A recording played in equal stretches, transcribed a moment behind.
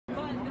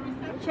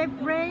Chef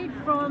Ray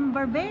from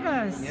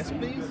Barbados. Yes,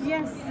 please.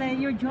 Yes,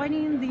 you're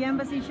joining the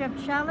Embassy Chef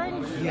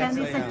Challenge, Yes,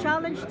 and it's I a am.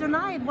 challenge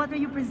tonight. What are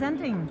you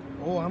presenting?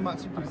 Oh, I'm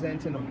actually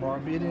presenting a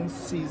Barbadian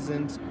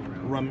seasoned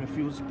rum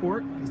infused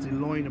pork. It's the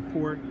loin of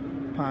pork,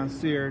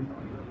 pan-seared,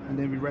 and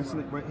then we're resting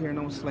it right here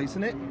now,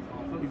 slicing it.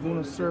 We're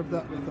going to serve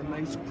that with a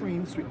nice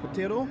cream sweet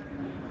potato.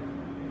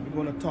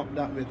 We're going to top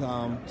that with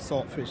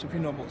saltfish, if you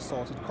know about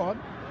salted cod,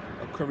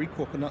 a curry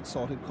coconut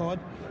salted cod,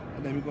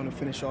 and then we're going to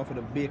finish off with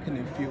a bacon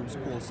infused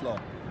coleslaw.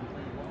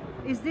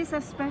 Is this a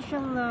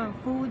special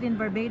food in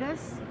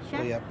Barbados,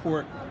 Chef? So yeah,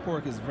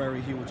 pork is very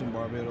huge in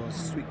Barbados.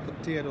 Sweet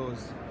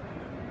potatoes,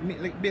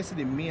 like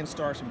basically the main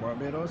starch in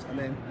Barbados, and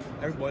then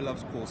everybody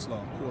loves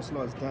coleslaw.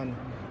 Coleslaw is done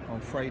on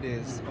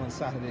Fridays, on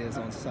Saturdays,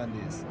 on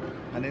Sundays,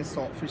 and then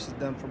saltfish is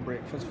done for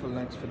breakfast, for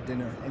lunch, for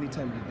dinner, any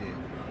time of the day.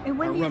 And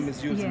when rum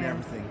is used in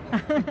everything.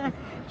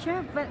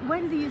 Chef, but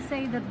when do you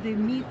say that the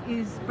meat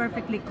is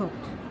perfectly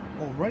cooked?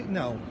 Oh, right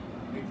now,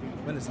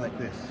 when it's like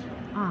this.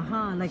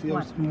 Like See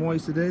what? how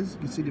moist it is? You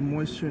can see the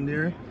moisture in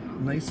there.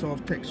 Nice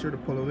soft texture to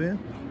pull away.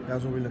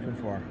 That's what we're looking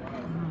for.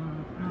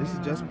 This is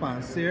just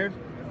pan-seared.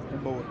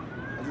 About,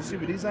 as you see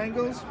with these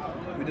angles,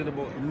 we did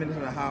about 1.5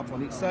 minutes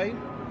on each side.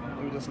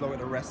 And we just allow it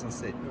to rest and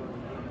sit.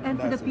 And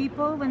for the That's it.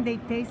 people, when they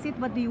taste it,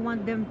 what do you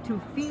want them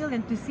to feel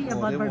and to see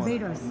about They want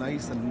Barbados?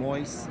 nice and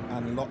moist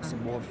and lots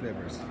of bold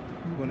flavors.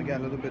 We're going to get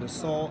a little bit of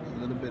salt, a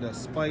little bit of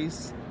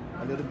spice,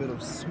 a little bit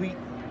of sweet,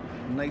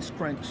 nice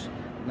crunch,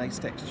 nice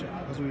texture.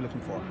 That's what we're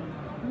looking for.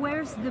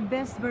 Where's the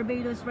best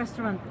Barbados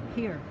restaurant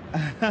here?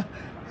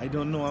 I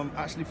don't know. I'm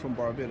actually from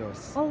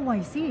Barbados. Oh,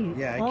 I see.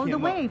 Yeah, I all the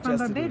came way up from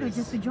just to do Barbados this.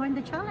 just to join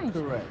the challenge.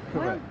 Correct,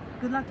 Well, correct.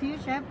 good luck to you,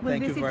 Chef. We'll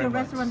Thank you visit very your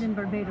much. restaurant in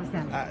Barbados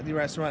then. The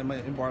restaurant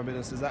in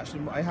Barbados is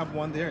actually, I have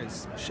one there.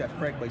 It's Chef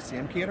Craig by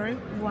CM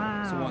Catering.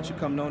 Wow. So once you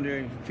come down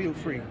there, feel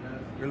free.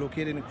 You're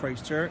located in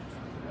Christchurch.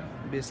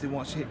 Basically,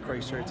 once you hit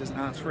Christchurch, just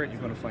ask for it.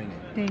 You're going to find it.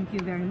 Thank you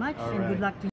very much, All and good right. luck to